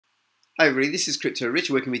Hi everybody, this is Crypto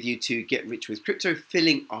Rich, working with you to get rich with crypto,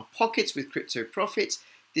 filling our pockets with crypto profits.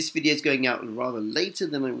 This video is going out rather later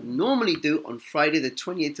than I would normally do on Friday the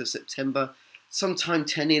 28th of September, sometime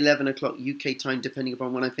 10, 11 o'clock UK time, depending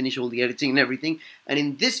upon when I finish all the editing and everything. And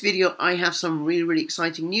in this video, I have some really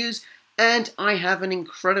exciting news, and I have an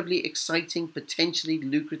incredibly exciting, potentially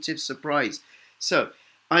lucrative surprise. So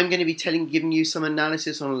I'm going to be giving you some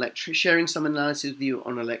analysis on sharing some analysis with you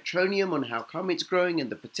on Electroneum, on how come it's growing and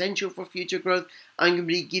the potential for future growth. I'm going to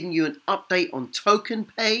be giving you an update on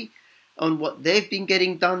Tokenpay, on what they've been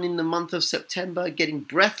getting done in the month of September, getting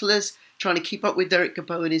breathless, trying to keep up with Derek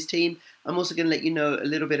Capot and his team. I'm also going to let you know a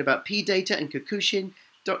little bit about Pdata and Kakushin.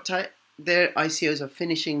 Their ICOs are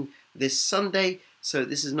finishing this Sunday. So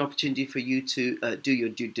this is an opportunity for you to do your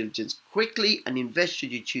due diligence quickly and invest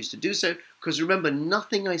should you choose to do so. Because remember,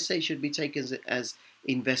 nothing I say should be taken as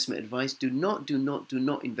investment advice. Do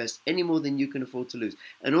not invest any more than you can afford to lose.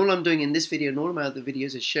 And all I'm doing in this video and all of my other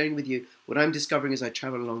videos is sharing with you what I'm discovering as I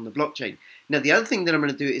travel along the blockchain. Now, the other thing that I'm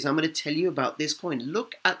going to do is I'm going to tell you about this coin.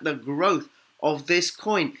 Look at the growth of this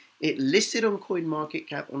coin. It listed on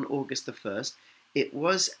CoinMarketCap on August the 1st. It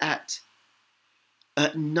was at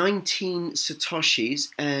 19 Satoshis,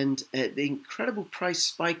 and the incredible price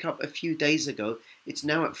spike up a few days ago. It's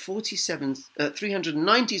now at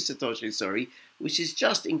 390 Satoshis, sorry, which is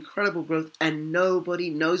just incredible growth, and nobody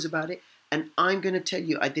knows about it. And I'm going to tell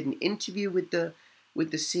you, I did an interview with the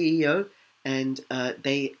CEO, and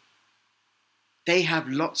they have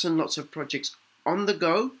lots and lots of projects on the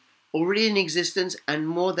go, already in existence, and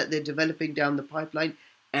more that they're developing down the pipeline,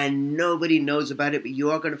 and nobody knows about it, but you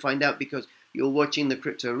are going to find out because you're watching the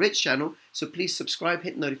Crypto Rich channel. So please subscribe,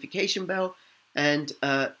 hit the notification bell, and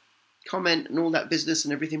comment and all that business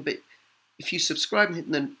and everything. But if you subscribe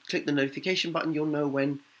and click the notification button, you'll know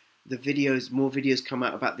when more videos come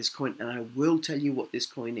out about this coin. And I will tell you what this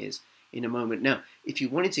coin is in a moment. Now, if you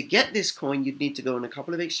wanted to get this coin, you'd need to go on a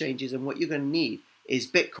couple of exchanges, and what you're going to need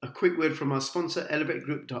is Bitcoin. A quick word from our sponsor,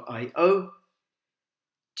 elevategroup.io.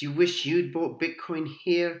 Do you wish you'd bought Bitcoin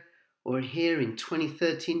here, or here in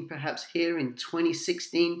 2013, perhaps here in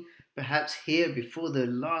 2016, perhaps here before the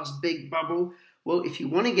last big bubble? Well, if you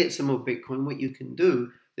want to get some more Bitcoin, what you can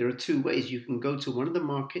do, there are two ways. You can go to one of the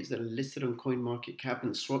markets that are listed on CoinMarketCap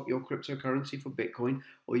and swap your cryptocurrency for Bitcoin,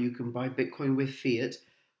 or you can buy Bitcoin with fiat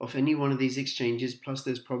off any one of these exchanges, plus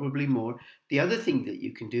there's probably more. The other thing that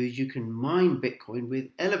you can do is you can mine Bitcoin with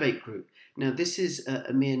Elevate Group. Now, this is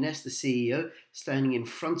Amir Ness, the CEO, standing in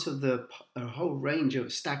front of a whole range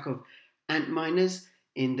of stack of ant miners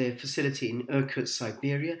in their facility in Irkutsk,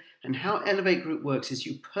 Siberia. And how Elevate Group works is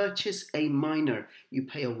you purchase a miner. You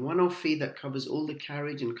pay a one-off fee that covers all the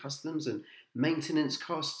carriage and customs and maintenance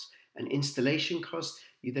costs and installation costs.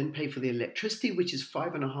 You then pay for the electricity, which is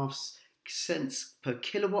 5.5 cents per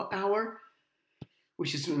kilowatt hour,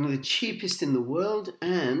 which is one of the cheapest in the world,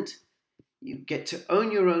 and you get to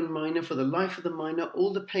own your own miner for the life of the miner.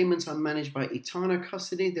 All the payments are managed by Etana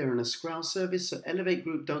Custody. They're an escrow service, so Elevate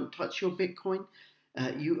Group don't touch your Bitcoin.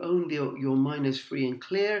 You own your miners free and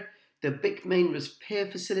clear. The big main repair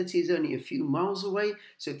facility is only a few miles away,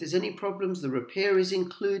 so if there's any problems, the repair is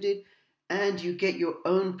included. And you get your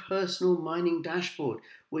own personal mining dashboard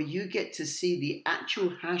where you get to see the actual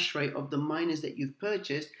hash rate of the miners that you've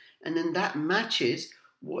purchased, and then that matches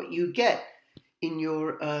what you get in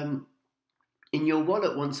your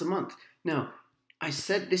wallet once a month. Now, I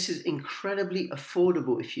said this is incredibly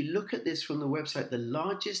affordable. If you look at this from the website, the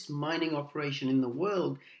largest mining operation in the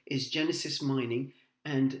world is Genesis Mining,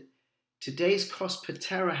 and today's cost per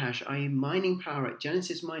terahash, i.e. mining power at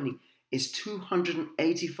Genesis Mining, is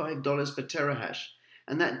 $285 per terahash,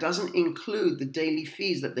 and that doesn't include the daily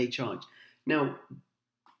fees that they charge. Now,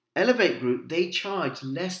 Elevate Group, they charge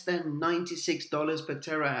less than $96 per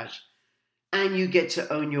terahash, and you get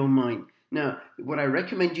to own your mine. Now, what I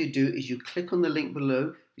recommend you do is you click on the link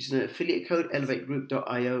below, which is an affiliate code,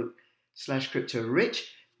 elevategroup.io/cryptorich.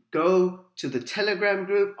 Go to the Telegram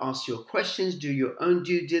group, ask your questions, do your own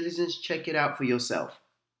due diligence, check it out for yourself.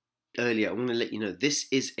 Earlier, I want to let you know this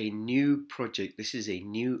is a new project. This is a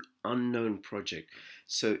new unknown project.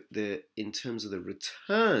 So in terms of the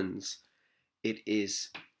returns, they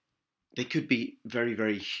could be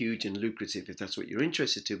very huge and lucrative if that's what you're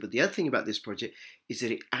interested to. But the other thing about this project is that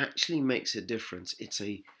it actually makes a difference. It's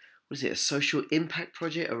a social impact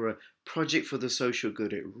project or a project for the social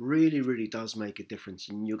good. It really does make a difference,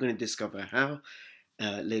 and you're going to discover how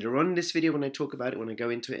later on in this video when I talk about it, when I go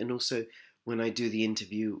into it, and also when I do the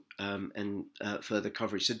interview and further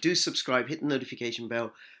coverage. So do subscribe, hit the notification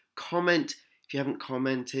bell, comment if you haven't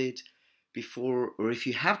commented before, or if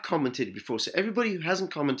you have commented before. So everybody who hasn't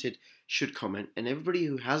commented should comment, and everybody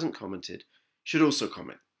who hasn't commented should also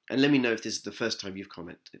comment. And let me know if this is the first time you've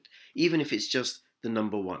commented, even if it's just the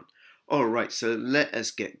number one. All right, so let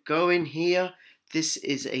us get going here. This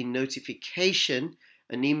is a notification,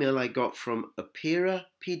 an email I got from Apera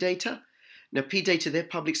Pdata. Now, Pdata, their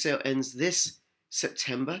public sale ends this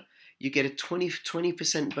September. You get a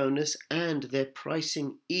 20% bonus, and they're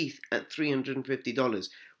pricing ETH at $350,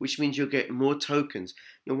 which means you'll get more tokens.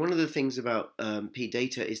 Now, one of the things about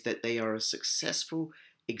Pdata is that they are a successful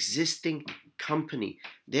existing company.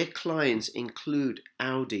 Their clients include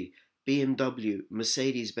Audi, BMW,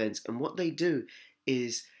 Mercedes-Benz, and what they do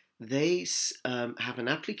is they have an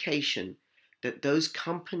application that those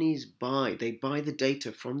companies buy. They buy the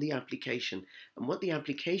data from the application, and what the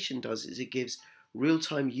application does is it gives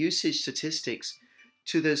real-time usage statistics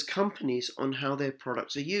to those companies on how their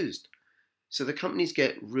products are used. So the companies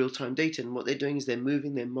get real-time data, and what they're doing is they're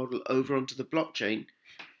moving their model over onto the blockchain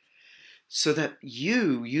so that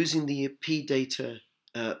you, using the Pdata,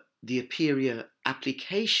 the Apera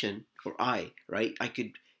application, or I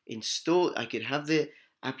could have the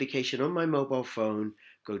application on my mobile phone,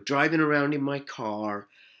 go driving around in my car,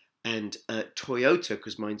 and Toyota,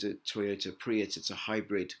 because mine's a Toyota Prius, it's a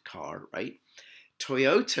hybrid car, right?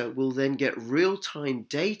 Toyota will then get real-time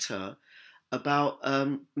data about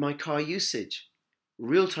my car usage.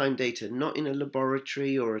 Real-time data, not in a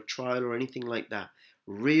laboratory or a trial or anything like that.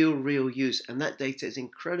 Real use. And that data is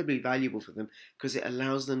incredibly valuable for them because it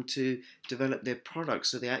allows them to develop their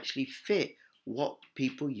products so they actually fit what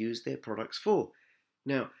people use their products for.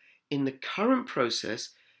 Now, in the current process,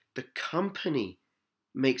 the company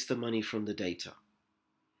makes the money from the data.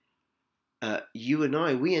 You and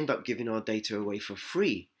I, we end up giving our data away for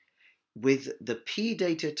free. With the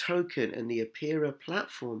Pdata token and the Apera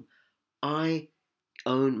platform, I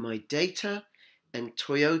own my data, and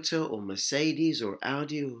Toyota or Mercedes or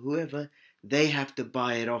Audi or whoever, they have to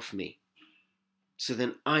buy it off me. So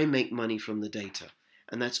then I make money from the data.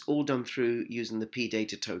 And that's all done through using the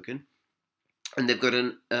Pdata token. And they've got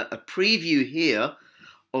a preview here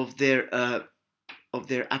of their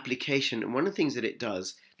application. And one of the things that it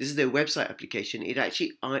does, this is their website application, it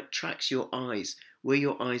actually tracks your eyes, where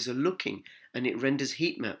your eyes are looking, and it renders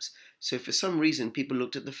heat maps. So for some reason, people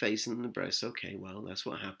looked at the face and the breast. Okay, well, that's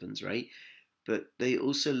what happens, right? But they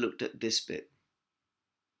also looked at this bit,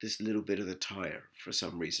 this little bit of the tire for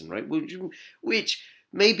some reason, right? Which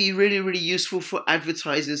may be really useful for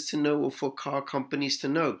advertisers to know or for car companies to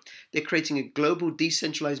know. They're creating a global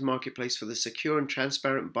decentralized marketplace for the secure and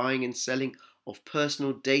transparent buying and selling of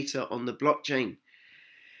personal data on the blockchain.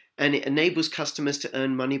 And it enables customers to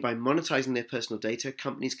earn money by monetizing their personal data.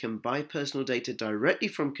 Companies can buy personal data directly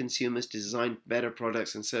from consumers to design better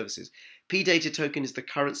products and services. Pdata token is the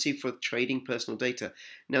currency for trading personal data.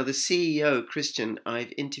 Now, the CEO, Christian,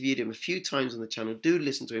 I've interviewed him a few times on the channel. Do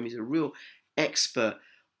listen to him. He's a real expert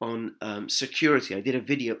on security. I did a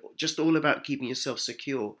video just all about keeping yourself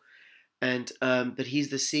secure. And but he's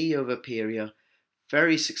the CEO of Apera.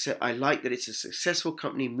 Very successful. I like that it's a successful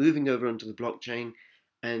company moving over onto the blockchain.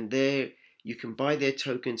 And there you can buy their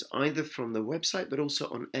tokens either from the website, but also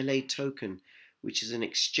on LA Token, which is an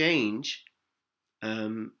exchange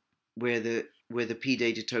where the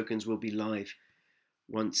Pdata tokens will be live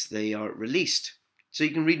once they are released. So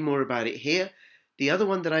you can read more about it here. The other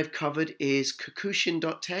one that I've covered is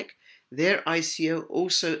Kakushin.tech. Their ICO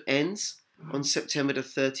also ends on September the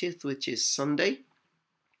 30th, which is Sunday.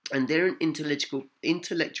 And they're an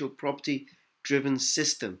intellectual property driven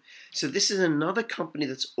system. So this is another company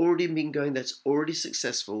that's already been going, that's already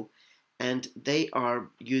successful, and they are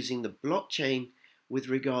using the blockchain with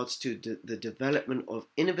regards to the development of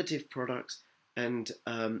innovative products and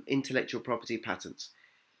intellectual property patents.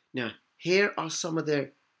 Now, here are some of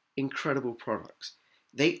their incredible products.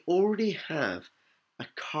 They already have a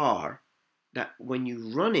car that when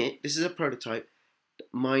you run it, this is a prototype,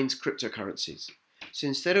 mines cryptocurrencies. So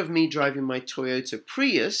instead of me driving my Toyota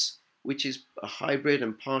Prius, which is a hybrid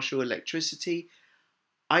and partial electricity,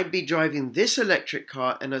 I'd be driving this electric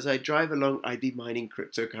car, and as I drive along, I'd be mining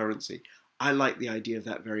cryptocurrency. I like the idea of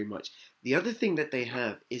that very much. The other thing that they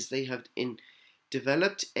have is they have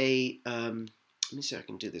developed a, let me see if I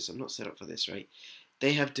can do this, I'm not set up for this, right?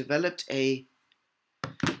 They have developed a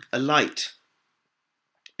light,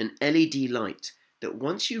 an LED light, that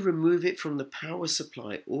once you remove it from the power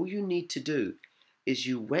supply, all you need to do is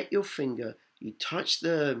you wet your finger, you touch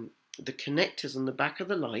the connectors on the back of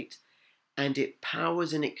the light, and it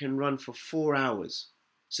powers, and it can run for 4 hours.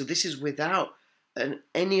 So this is without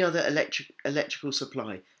any other electrical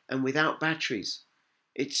supply and without batteries.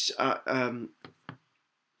 It's I'm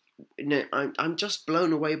just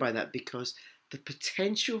blown away by that, because the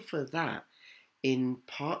potential for that in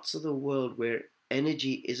parts of the world where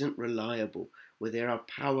energy isn't reliable, where there are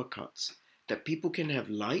power cuts, that people can have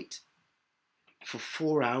light for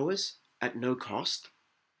 4 hours at no cost.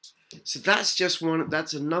 So that's just one.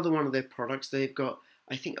 That's another one of their products. They've got,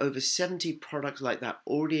 I think, over 70 products like that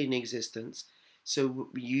already in existence. So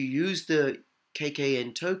you use the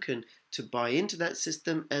KKN token to buy into that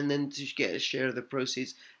system and then to get a share of the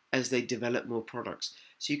proceeds as they develop more products.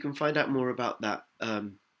 So you can find out more about that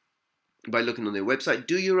by looking on their website.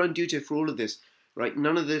 Do your own duty for all of this, right?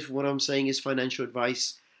 None of this, what I'm saying, is financial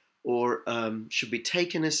advice or should be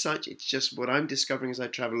taken as such. It's just what I'm discovering as I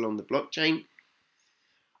travel along the blockchain.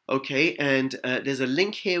 Okay, and there's a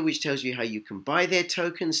link here which tells you how you can buy their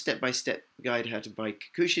tokens, step-by-step guide how to buy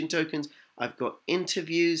Kakushin tokens. I've got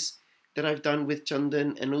interviews that I've done with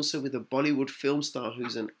Chandan and also with a Bollywood film star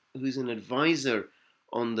who's an advisor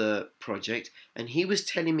on the project, and he was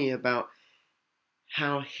telling me about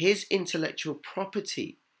how his intellectual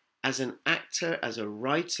property as an actor, as a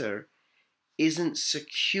writer, isn't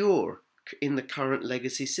secure in the current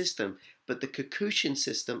legacy system, but the Kakushin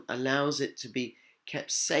system allows it to be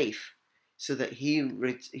kept safe so that he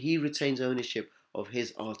retains ownership of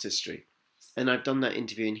his artistry. And I've done that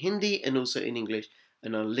interview in Hindi and also in English,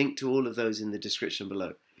 and I'll link to all of those in the description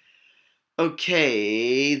below.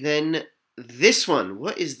 Okay, then this one.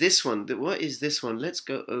 What is this one? What is this one? Let's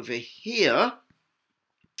go over here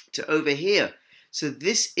to over here. So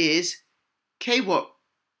this is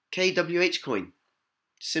KWH coin.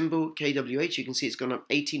 Symbol KWH. You can see it's gone up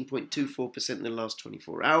 18.24% in the last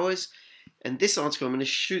 24 hours. And this article, I'm going to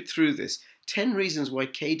shoot through this. 10 reasons why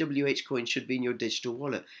KWH coin should be in your digital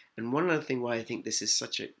wallet. And one other thing why I think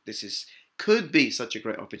could be such a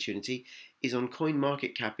great opportunity is on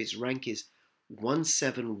CoinMarketCap. Its rank is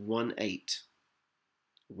 1718.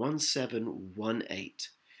 1718.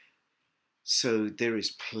 So there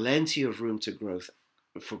is plenty of room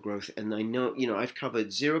for growth. And I know, I've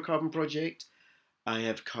covered Zero Carbon Project. I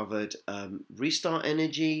have covered Restart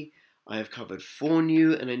Energy. I have covered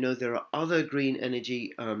Fornew, and I know there are other green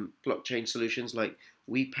energy blockchain solutions like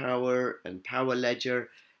WePower and Power Ledger.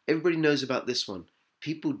 Everybody knows about this one.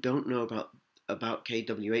 People don't know about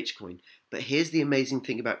KWH coin. But here's the amazing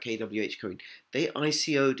thing about KWH coin. They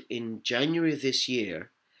ICO'd in January of this year,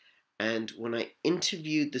 and when I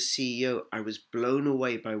interviewed the CEO, I was blown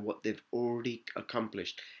away by what they've already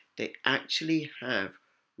accomplished. They actually have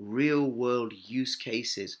real-world use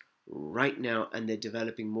cases right now, and they're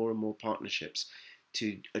developing more and more partnerships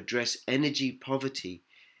to address energy poverty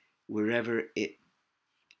wherever it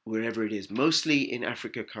is, mostly in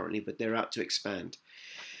Africa currently, but they're out to expand.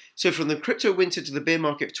 So from the crypto winter to the bear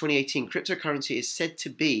market of 2018, cryptocurrency is said to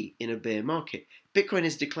be in a bear market. Bitcoin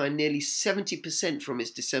has declined nearly 70% from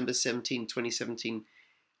its December 2017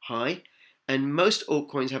 high, and most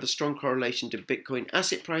altcoins have a strong correlation to Bitcoin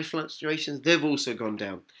asset price fluctuations. They've also gone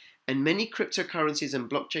down. And many cryptocurrencies and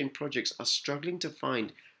blockchain projects are struggling to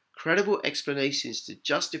find credible explanations to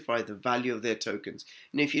justify the value of their tokens.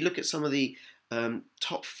 And if you look at some of the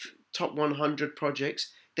top 100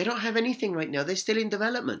 projects, they don't have anything right now. They're still in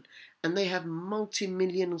development. And they have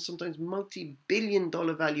multi-million or sometimes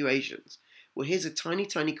multi-billion-dollar valuations. Well, here's a tiny,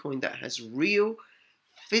 tiny coin that has real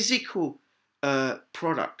physical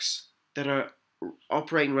products that are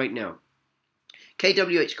operating right now.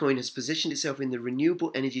 KWH coin has positioned itself in the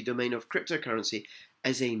renewable energy domain of cryptocurrency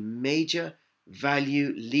as a major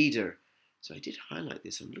value leader. So I did highlight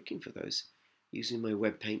this. I'm looking for those using my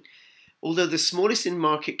web paint. Although the smallest in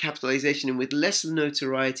market capitalization and with less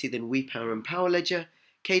notoriety than WePower and Power Ledger,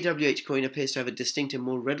 KWH coin appears to have a distinct and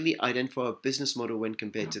more readily identifiable business model when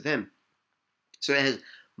compared to them. So it has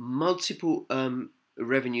multiple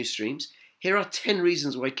revenue streams. Here are 10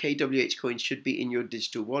 reasons why KWH coin should be in your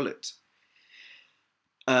digital wallet.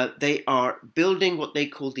 They are building what they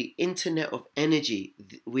call the Internet of Energy.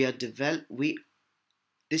 What they're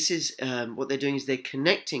doing is they're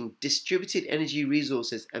connecting distributed energy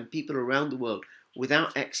resources and people around the world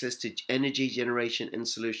without access to energy generation and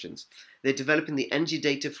solutions. They're developing the energy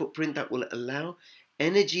data footprint that will allow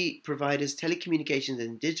energy providers, telecommunications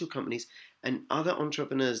and digital companies and other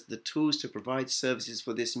entrepreneurs the tools to provide services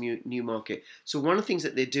for this new market. So one of the things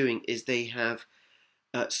that they're doing is they have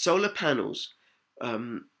solar panels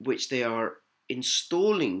which they are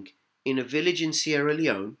installing in a village in Sierra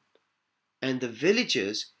Leone, and the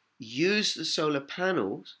villagers use the solar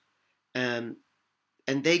panels and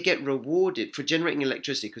they get rewarded for generating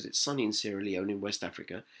electricity because it's sunny in Sierra Leone in West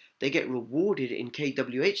Africa. They get rewarded in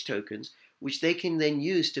KWH tokens, which they can then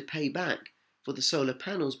use to pay back for the solar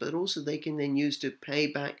panels, but also they can then use to pay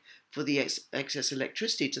back for the excess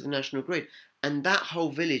electricity to the national grid. and that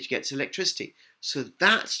whole village gets electricity. So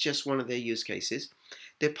that's just one of their use cases.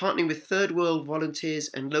 They're partnering with third world volunteers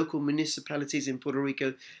and local municipalities in Puerto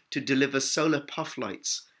Rico to deliver solar puff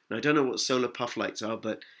lights. Now, I don't know what solar puff lights are,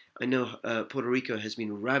 but I know Puerto Rico has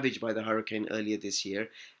been ravaged by the hurricane earlier this year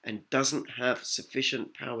and doesn't have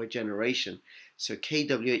sufficient power generation. So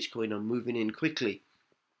KWH Coin are moving in quickly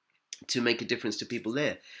to make a difference to people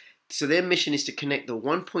there. So their mission is to connect the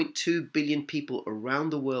 1.2 billion people around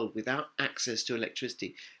the world without access to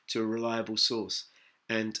electricity to a reliable source.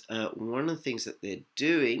 And one of the things that they're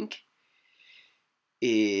doing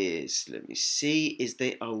is, let me see, is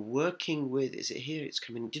they are working with, is it here? It's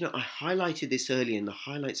coming. Do you know, I highlighted this earlier and the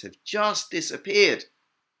highlights have just disappeared.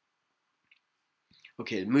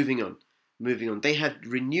 Okay, moving on. They have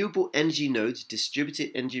renewable energy nodes,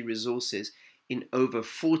 distributed energy resources in over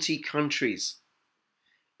 40 countries.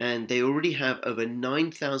 And they already have over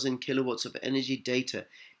 9,000 kilowatts of energy data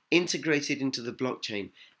integrated into the blockchain.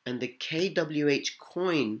 And the KWH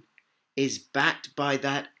coin is backed by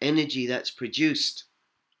that energy that's produced.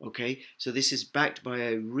 Okay, so this is backed by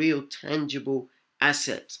a real tangible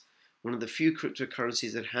asset. One of the few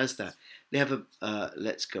cryptocurrencies that has that. They have a,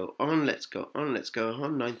 let's go on,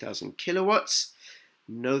 9,000 kilowatts.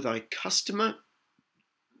 Know thy customer.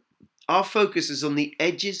 Our focus is on the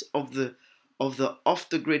edges of the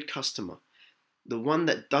off-the-grid customer, the one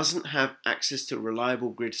that doesn't have access to reliable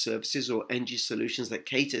grid services or energy solutions that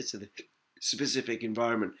cater to the specific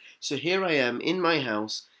environment. So here I am in my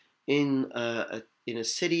house in a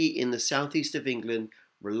city in the southeast of England,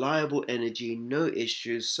 reliable energy, no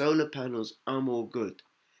issues, solar panels, I'm all good.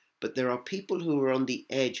 But there are people who are on the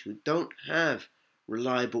edge who don't have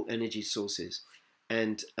reliable energy sources,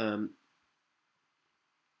 and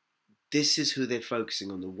this is who they're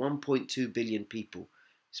focusing on, the 1.2 billion people.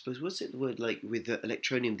 I suppose, what's it the word like with the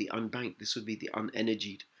Electroneum, the unbanked? This would be the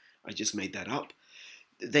unenergied. I just made that up.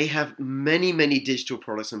 They have many, many digital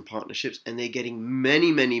products and partnerships, and they're getting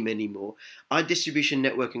many, many, many more. Our distribution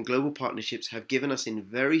network and global partnerships have given us in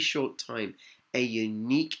very short time a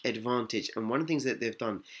unique advantage. And one of the things that they've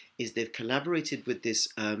done is they've collaborated with this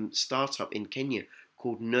startup in Kenya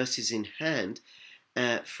called Nurses in Hand,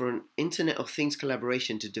 for an Internet of Things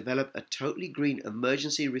collaboration to develop a totally green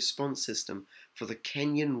emergency response system for the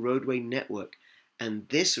Kenyan roadway network. And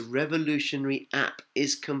this revolutionary app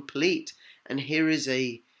is complete. And here is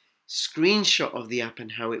a screenshot of the app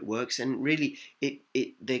and how it works. And really,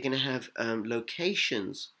 they're going to have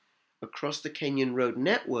locations across the Kenyan road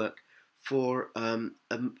network for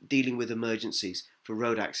dealing with emergencies, for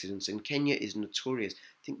road accidents. And Kenya is notorious.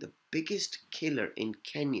 I think the biggest killer in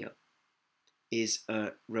Kenya is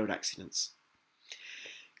road accidents.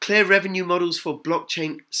 Clear revenue models for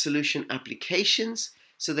blockchain solution applications.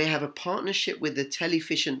 So they have a partnership with the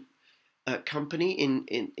Television company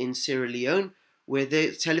in Sierra Leone, where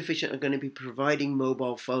the Television are going to be providing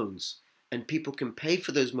mobile phones, and people can pay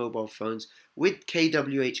for those mobile phones with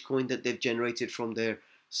KWH coin that they've generated from their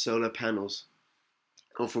solar panels,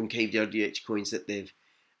 or from KWH coins that they've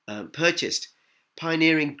purchased.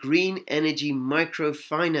 Pioneering green energy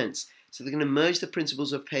microfinance. So they're going to merge the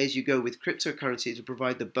principles of pay-as-you-go with cryptocurrency to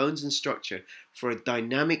provide the bones and structure for a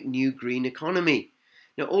dynamic new green economy.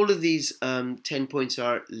 Now, all of these 10 points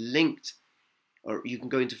are linked, or you can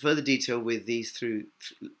go into further detail with these through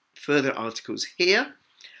further articles here.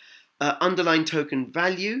 Underlying token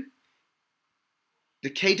value. The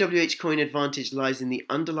KWH coin advantage lies in the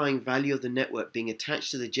underlying value of the network being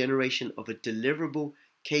attached to the generation of a deliverable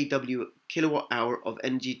kilowatt hour of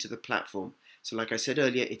energy to the platform. So like I said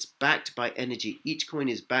earlier, it's backed by energy. Each coin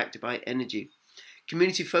is backed by energy.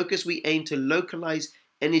 Community focus, we aim to localize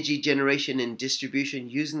energy generation and distribution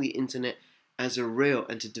using the internet as a rail,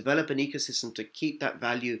 and to develop an ecosystem to keep that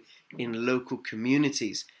value in local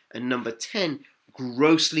communities. And number 10,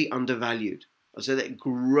 grossly undervalued. So that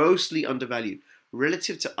grossly undervalued.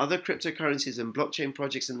 Relative to other cryptocurrencies and blockchain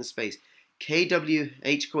projects in the space,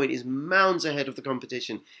 KWH coin is mounds ahead of the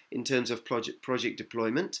competition in terms of project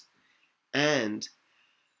deployment. And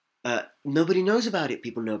nobody knows about it.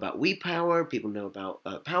 People know about WePower, people know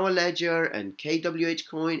about Power Ledger and KWH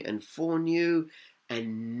Coin and 4New,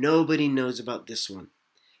 and nobody knows about this one.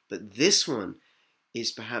 But this one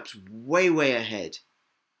is perhaps way, way ahead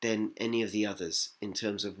than any of the others in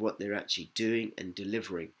terms of what they're actually doing and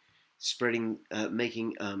delivering, spreading,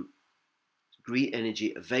 making green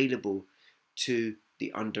energy available to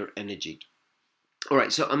the under-energied. All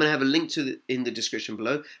right, so I'm going to have a link to in the description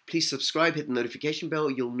below. Please subscribe, hit the notification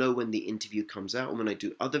bell. You'll know when the interview comes out and when I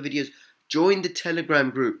do other videos. Join the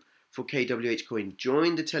Telegram group for KWH Coin.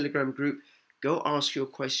 Join the Telegram group. Go ask your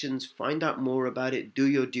questions. Find out more about it. Do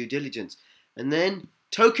your due diligence. And then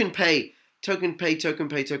Tokenpay.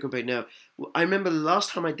 Tokenpay. Now, I remember the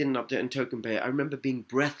last time I did an update on Tokenpay, I remember being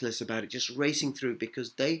breathless about it, just racing through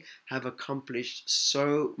because they have accomplished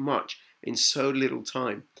so much in so little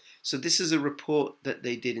time. So this is a report that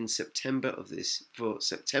they did in September for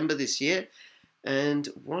September this year. And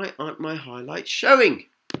why aren't my highlights showing?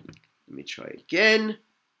 Let me try again.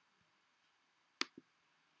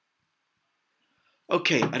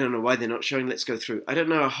 Okay, I don't know why they're not showing. Let's go through. I don't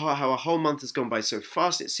know how a whole month has gone by so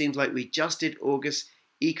fast. It seems like we just did August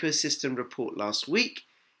ecosystem report last week.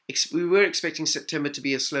 We were expecting September to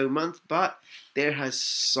be a slow month, but there is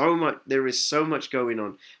so much going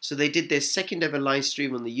on. So they did their second ever live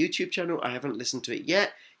stream on the YouTube channel. I haven't listened to it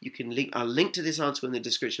yet. I'll link to this article in the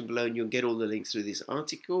description below, and you'll get all the links through this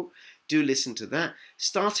article. Do listen to that.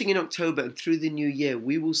 Starting in October and through the new year,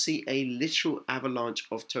 we will see a literal avalanche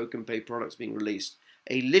of Tokenpay products being released.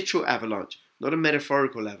 A literal avalanche, not a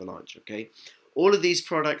metaphorical avalanche, okay? All of these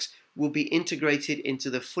products will be integrated into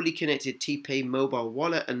the fully connected TPay mobile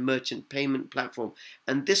wallet and merchant payment platform.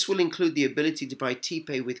 And this will include the ability to buy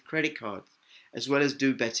TPay with credit cards, as well as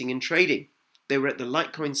do betting and trading. They were at the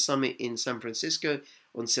Litecoin Summit in San Francisco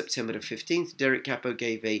on September the 15th. Derek Capo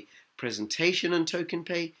gave a presentation on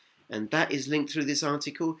Tokenpay, and that is linked through this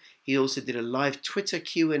article. He also did a live Twitter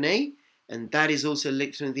Q&A, and that is also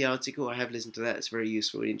linked through the article. I have listened to that. It's very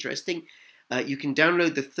useful and interesting. You can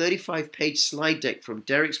download the 35-page slide deck from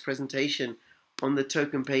Derek's presentation on the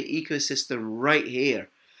Tokenpay ecosystem right here.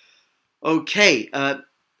 Okay,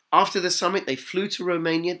 after the summit, they flew to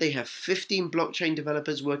Romania. They have 15 blockchain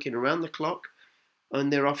developers working around the clock on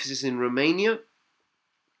their offices in Romania.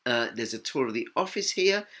 There's a tour of the office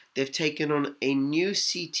here. They've taken on a new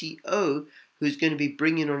CTO who's going to be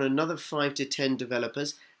bringing on another 5 to 10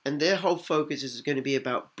 developers, and their whole focus is going to be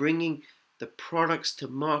about bringing the products to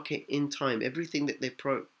market in time, everything that they've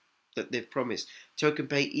promised.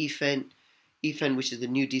 Tokenpay, EFEN, which is the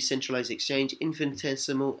new decentralized exchange,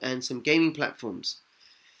 Infinitesimal, and some gaming platforms.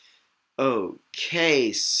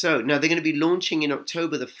 Okay, so now they're going to be launching in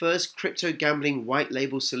October the first crypto gambling white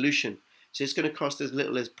label solution. So it's going to cost as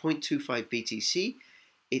little as 0.25 BTC.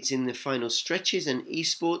 It's in the final stretches, and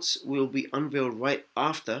esports will be unveiled right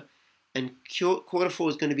after. And quarter four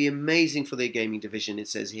is going to be amazing for their gaming division, it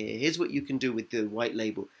says here. Here's what you can do with the white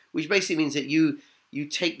label, which basically means that you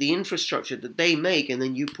take the infrastructure that they make and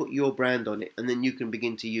then you put your brand on it, and then you can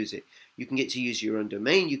begin to use it. You can get to use your own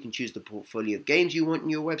domain. You can choose the portfolio of games you want on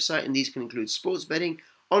your website, and these can include sports betting,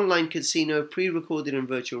 online casino, pre-recorded and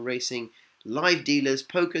virtual racing, live dealers,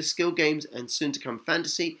 poker, skill games, and soon to come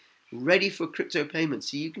fantasy, ready for crypto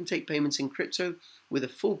payments. So you can take payments in crypto with a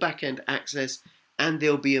full back-end access, and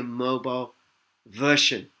there'll be a mobile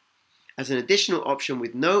version. As an additional option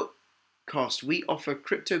with no cost, we offer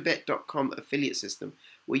CryptoBet.com affiliate system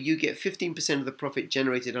where you get 15% of the profit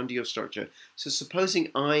generated under your structure. So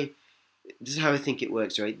supposing this is how I think it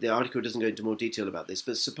works, right? The article doesn't go into more detail about this,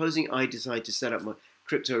 but supposing I decide to set up my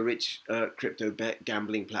crypto-rich crypto bet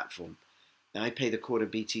gambling platform. Now I pay the quarter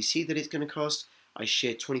BTC that it's going to cost. I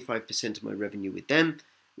share 25% of my revenue with them,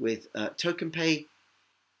 with Tokenpay.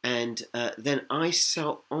 And then I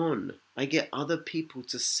sell on. I get other people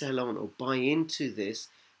to sell on or buy into this.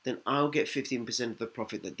 Then I'll get 15% of the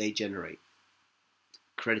profit that they generate.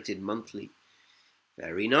 Credited monthly.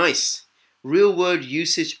 Very nice. Real world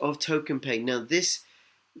usage of Tokenpay. Now this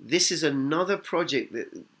is another project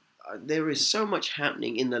that there is so much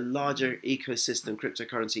happening in the larger ecosystem,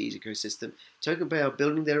 cryptocurrency ecosystem. Tokenpay are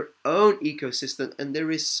building their own ecosystem, and there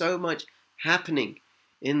is so much happening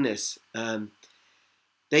in this.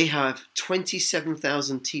 They have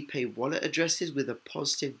 27,000 TPay wallet addresses with a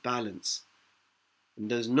positive balance. And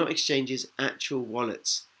those not exchanges, actual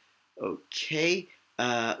wallets. Okay.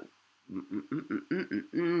 Let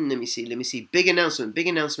me see. Big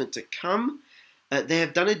announcement to come. They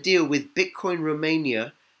have done a deal with Bitcoin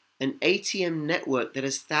Romania, an ATM network that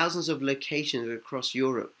has thousands of locations across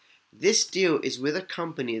Europe. This deal is with a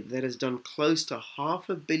company that has done close to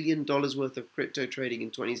 $500 million worth of crypto trading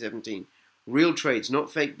in 2017. Real trades,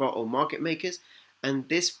 not fake bot or market makers, and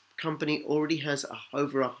this company already has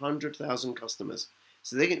over 100,000 customers.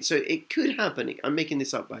 So it could happen. I'm making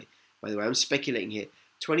this up by the way. I'm speculating here.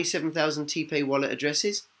 27,000 TPay wallet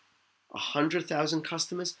addresses, 100,000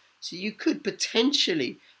 customers. So you could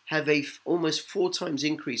potentially have a almost 4 times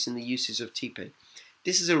increase in the usage of TPay.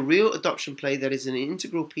 This is a real adoption play that is an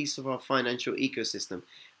integral piece of our financial ecosystem,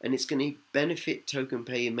 and it's going to benefit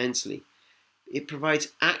Tokenpay immensely. It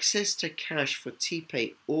provides access to cash for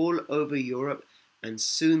TPay all over Europe and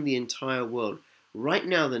soon the entire world. Right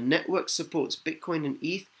now, the network supports Bitcoin and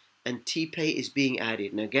ETH, and TPay is being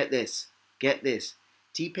added. Now get this.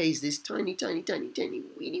 TPay is this tiny, tiny, tiny, tiny,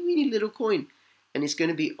 weeny, weeny little coin. And it's going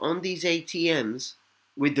to be on these ATMs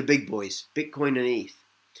with the big boys, Bitcoin and ETH.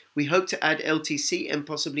 We hope to add LTC and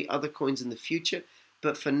possibly other coins in the future,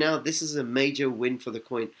 but for now, this is a major win for the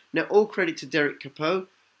coin. Now, all credit to Derek Capot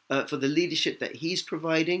for the leadership that he's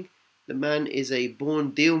providing. The man is a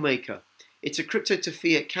born deal maker. It's a crypto to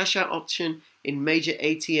fiat cash out option in major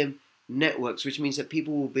ATM networks, which means that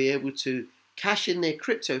people will be able to cash in their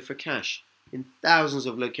crypto for cash in thousands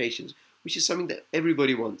of locations, which is something that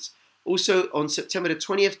everybody wants. Also, on September the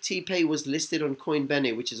 20th, TPay was listed on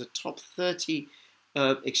Coinbene, which is a top 30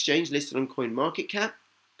 exchange listed on CoinMarketCap,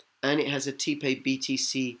 and it has a TPay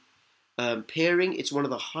BTC pairing. It's one of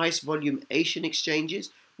the highest volume Asian exchanges,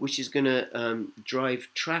 which is going to drive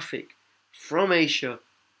traffic from Asia.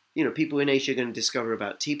 You know, people in Asia are going to discover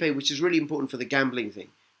about TPay, which is really important for the gambling thing.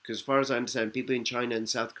 Because as far as I understand, people in China and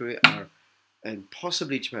South Korea are, and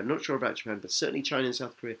possibly Japan, not sure about Japan, but certainly China and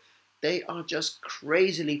South Korea, they are just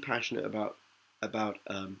crazily passionate about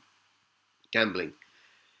gambling.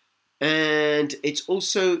 And it's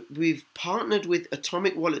also, we've partnered with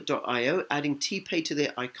AtomicWallet.io, adding TPay to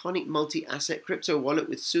their iconic multi-asset crypto wallet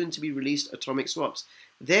with soon-to-be-released Atomic Swaps.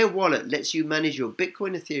 Their wallet lets you manage your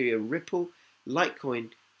Bitcoin, Ethereum, Ripple, Litecoin,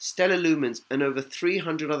 Stellar Lumens, and over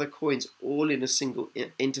 300 other coins all in a single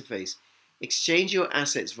interface. Exchange your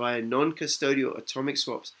assets via non-custodial Atomic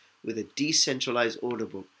Swaps with a decentralized order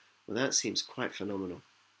book. Well, that seems quite phenomenal.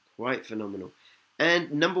 Quite phenomenal.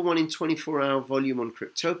 And number one in 24-hour volume on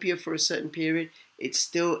Cryptopia for a certain period. It's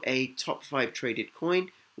still a top 5 traded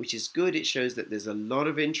coin, which is good. It shows that there's a lot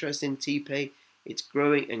of interest in TPay. It's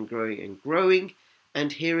growing and growing and growing.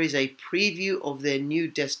 And here is a preview of their new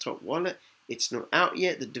desktop wallet. It's not out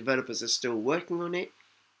yet. The developers are still working on it.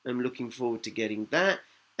 I'm looking forward to getting that.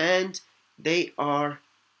 And they've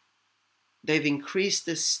increased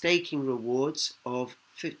the staking rewards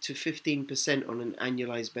to 15% on an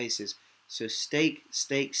annualized basis. So stake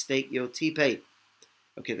your TPay.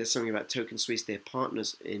 Okay, there's something about Token Swiss, their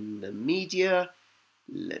partners in the media.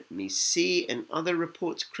 Let me see. And other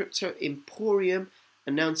reports, Crypto Emporium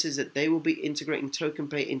announces that they will be integrating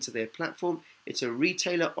Tokenpay into their platform. It's a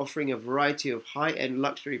retailer offering a variety of high-end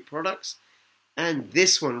luxury products. And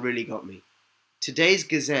this one really got me. Today's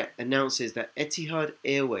Gazette announces that Etihad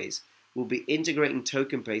Airways will be integrating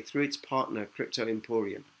Tokenpay through its partner, Crypto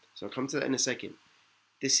Emporium. So I'll come to that in a second.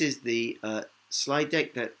 This is the slide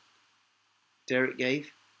deck that Derek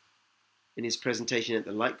gave in his presentation at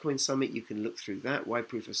the Litecoin Summit. You can look through that. Why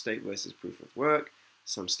proof of stake versus proof of work.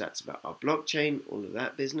 Some stats about our blockchain, all of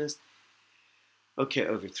that business. Okay,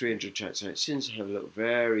 over 300 transactions. Have a look.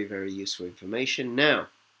 Very, very useful information. Now,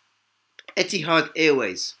 Etihad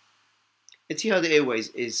Airways. Etihad Airways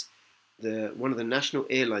is one of the national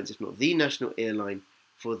airlines, if not the national airline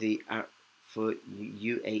for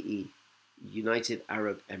UAE, United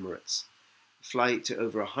Arab Emirates. Fly to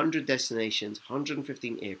over 100 destinations,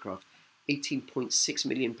 115 aircraft, 18.6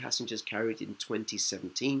 million passengers carried in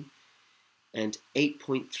 2017, and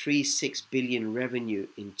 8.36 billion revenue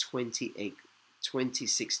in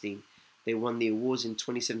 2016. They won the awards in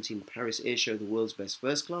 2017 Paris Air Show, the world's best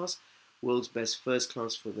first class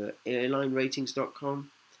for the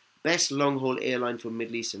airlineratings.com, best long-haul airline for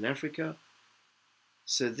Middle East and Africa.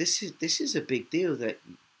 So this is a big deal that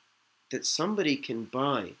somebody can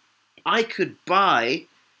buy. I could buy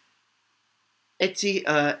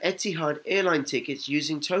Etihad airline tickets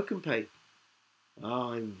using Tokenpay.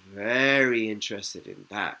 Oh, I'm very interested in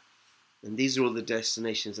that. And these are all the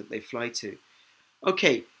destinations that they fly to.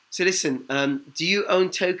 Okay, so listen, do you own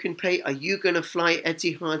Tokenpay? Are you going to fly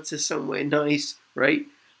Etihad to somewhere nice, right?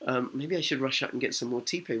 Maybe I should rush out and get some more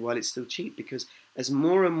TPay while it's still cheap, because as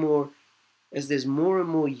there's more and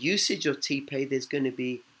more usage of TPay, there's going to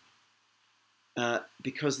be,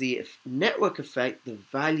 because the network effect, the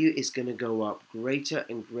value is going to go up, greater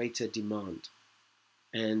and greater demand.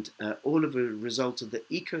 And all of a result of the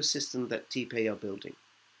ecosystem that TPay are building.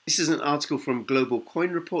 This is an article from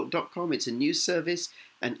globalcoinreport.com. It's a news service,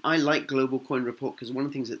 and I like Global Coin Report because one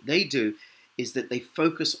of the things that they do is that they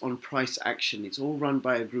focus on price action. It's all run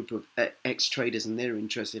by a group of ex-traders, and they're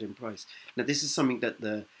interested in price. Now, this is something that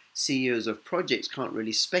the CEOs of projects can't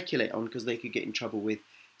really speculate on because they could get in trouble with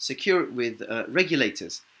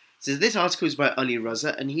regulators. So this article is by Ali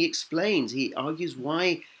Raza, and he argues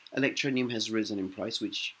why Electroneum has risen in price,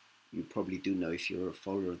 which you probably do know if you're a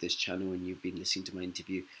follower of this channel and you've been listening to my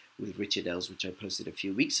interview with Richard Els, which I posted a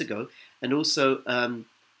few weeks ago, and also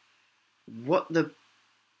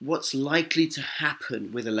what's likely to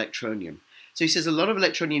happen with Electroneum. So he says a lot of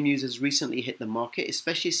Electroneum users recently hit the market,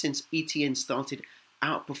 especially since ETN started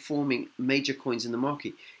outperforming major coins in the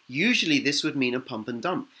market. Usually this would mean a pump and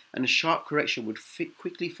dump, and a sharp correction would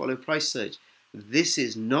quickly follow price surge. This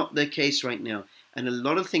is not the case right now, and a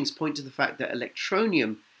lot of things point to the fact that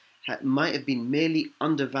Electroneum might have been merely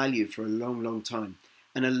undervalued for a long time.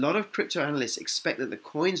 And a lot of crypto analysts expect that the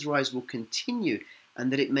coin's rise will continue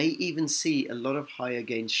and that it may even see a lot of higher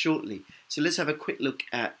gains shortly. So let's have a quick look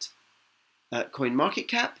at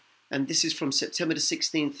CoinMarketCap. And this is from September the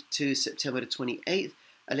 16th to September the 28th.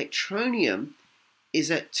 Electroneum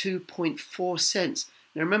is at 2.4 cents.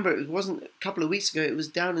 Now remember, it wasn't a couple of weeks ago, it was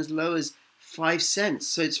down as low as 5 cents.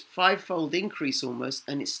 So it's five-fold increase almost,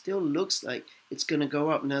 and it still looks like it's going to go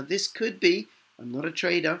up. Now this could be, I'm not a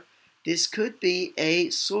trader, this could be a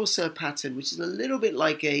saucer pattern, which is a little bit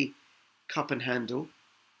like a cup and handle.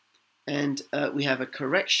 And we have a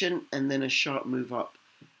correction and then a sharp move up.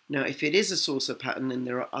 Now, if it is a saucer pattern and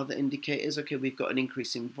there are other indicators, okay, we've got an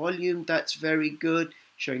increase in volume. That's very good,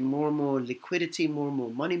 showing more and more liquidity, more and more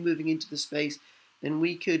money moving into the space. Then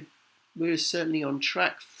we're certainly on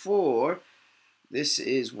track for, this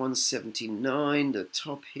is 179. The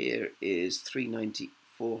top here is 390,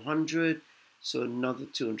 400. So another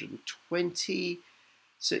 220.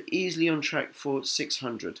 So easily on track for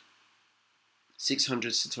 600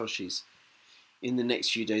 Satoshis in the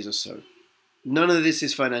next few days or so. None of this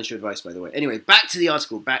is financial advice, by the way. Anyway, back to the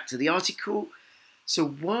article. So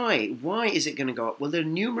why is it going to go up? Well, there are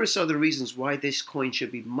numerous other reasons why this coin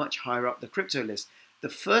should be much higher up the crypto list. The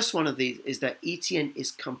first one of these is that ETN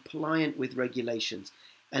is compliant with regulations.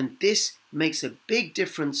 And this makes a big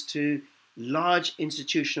difference to large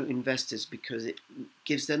institutional investors because it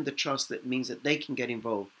gives them the trust that means that they can get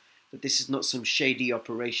involved, that this is not some shady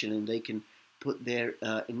operation and they can put their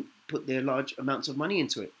large amounts of money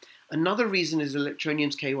into it. Another reason is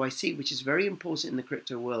Electroneum's KYC, which is very important in the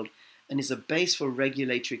crypto world and is a base for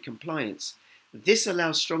regulatory compliance. This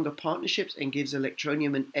allows stronger partnerships and gives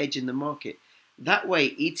Electroneum an edge in the market. That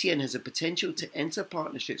way, ETN has a potential to enter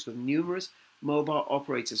partnerships with numerous mobile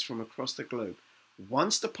operators from across the globe.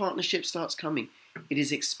 Once the partnership starts coming, it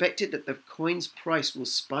is expected that the coin's price will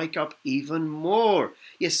spike up even more.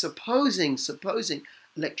 Yes, supposing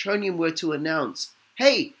Electroneum were to announce,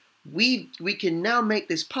 hey, we can now make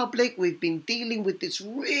this public. We've been dealing with this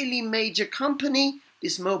really major company,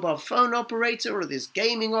 this mobile phone operator or this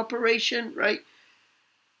gaming operation, right?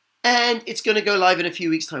 And it's going to go live in a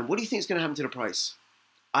few weeks' time. What do you think is going to happen to the price?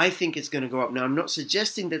 I think it's going to go up. Now, I'm not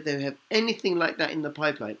suggesting that they have anything like that in the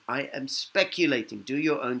pipeline. I am speculating. Do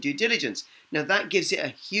your own due diligence. Now, that gives it a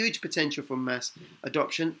huge potential for mass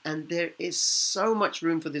adoption, and there is so much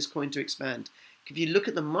room for this coin to expand. If you look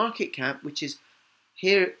at the market cap, which is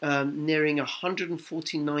here nearing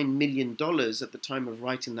 $149 million at the time of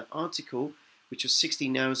writing the article, which was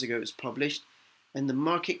 16 hours ago it was published, and the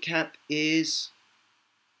market cap is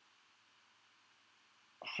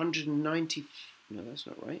 190. No, that's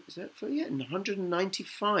not right. Is that for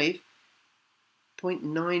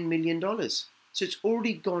 $195.9 million? So it's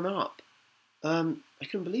already gone up. I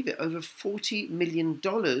couldn't believe it. Over $40 million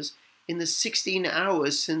in the 16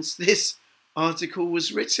 hours since this article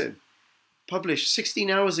was written. Published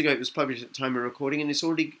 16 hours ago. It was published at the time of recording, and it's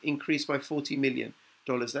already increased by $40 million.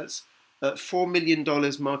 That's $4 million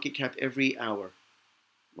market cap every hour.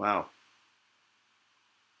 Wow.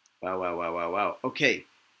 Wow. Okay.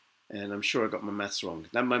 And I'm sure I got my maths wrong.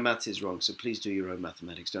 My maths is wrong, so please do your own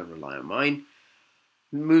mathematics. Don't rely on mine.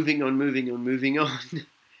 Moving on.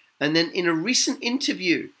 And then in a recent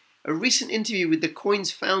interview with the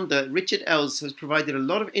coin's founder, Richard Els, has provided a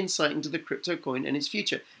lot of insight into the crypto coin and its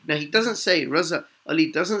future. Now, he doesn't say, Raza Ali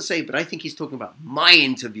doesn't say, but I think he's talking about my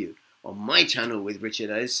interview on my channel with Richard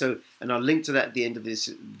Els. And I'll link to that at the end of this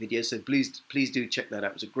video, so please do check that out.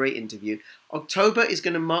 It was a great interview. October is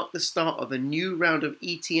going to mark the start of a new round of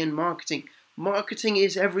ETN marketing. Marketing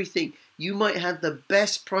is everything. You might have the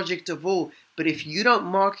best project of all, but if you don't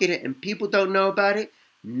market it and people don't know about it,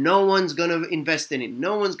 no one's going to invest in it.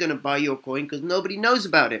 No one's going to buy your coin because nobody knows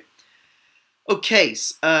about it. Okay,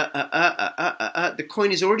 the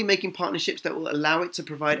coin is already making partnerships that will allow it to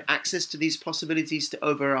provide access to these possibilities to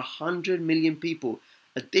over 100 million people.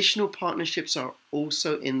 Additional partnerships are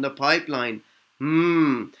also in the pipeline.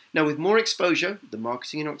 Now, with more exposure, the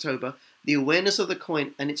marketing in October, the awareness of the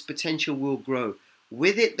coin and its potential will grow.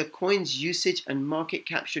 With it, the coin's usage and market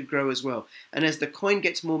cap should grow as well. And as the coin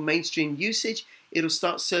gets more mainstream usage, it'll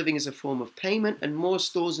start serving as a form of payment, and more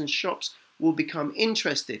stores and shops will become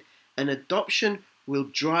interested. And adoption will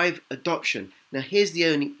drive adoption. Now, here's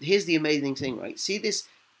the amazing thing, right? See this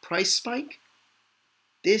price spike?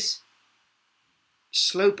 This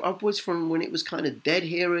slope upwards from when it was kind of dead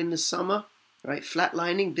here in the summer. right?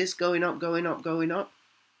 Flatlining, this going up, going up, going up.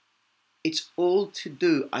 It's all to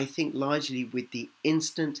do, I think, largely with the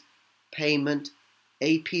instant payment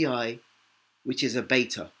API, which is a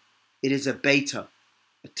beta. It is a beta,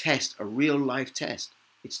 a test, a real life test.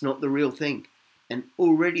 It's not the real thing. And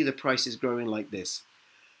already the price is growing like this.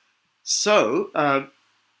 So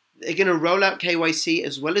they're going to roll out KYC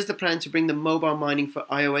as well as the plan to bring the mobile mining for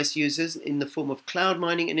iOS users in the form of cloud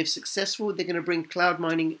mining. And if successful, they're going to bring cloud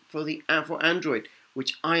mining for Android,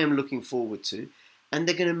 which I am looking forward to. And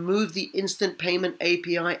they're going to move the instant payment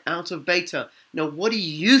API out of beta. Now, what do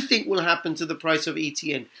you think will happen to the price of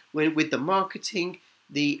ETN with the marketing,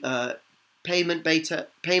 the payment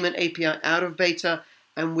API out of beta,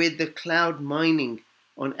 and with the cloud mining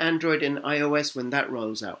on Android and iOS when that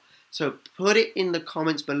rolls out? So put it in the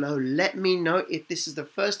comments below. Let me know if this is the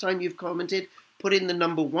first time you've commented. Put in the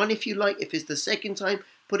number 1 if you like. If it's the second time,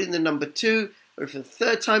 put in the number 2. Or if it's the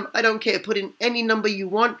third time, I don't care. Put in any number you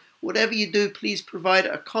want. Whatever you do, please provide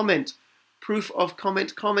a comment. Proof of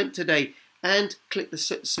comment today. And click the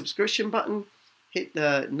subscription button. Hit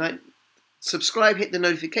the subscribe, hit the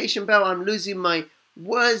notification bell. I'm losing my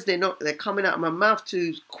words. They're coming out of my mouth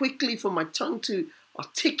too quickly for my tongue to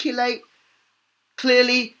articulate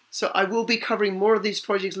clearly. So I will be covering more of these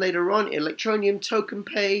projects later on. Electroneum,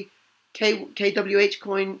 Tokenpay, KWH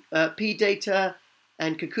Coin, Pdata,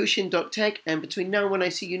 and Kakushin.tech. And between now and when I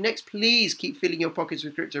see you next, please keep filling your pockets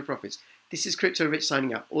with crypto profits. This is Crypto Rich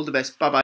signing out. All the best. Bye-bye.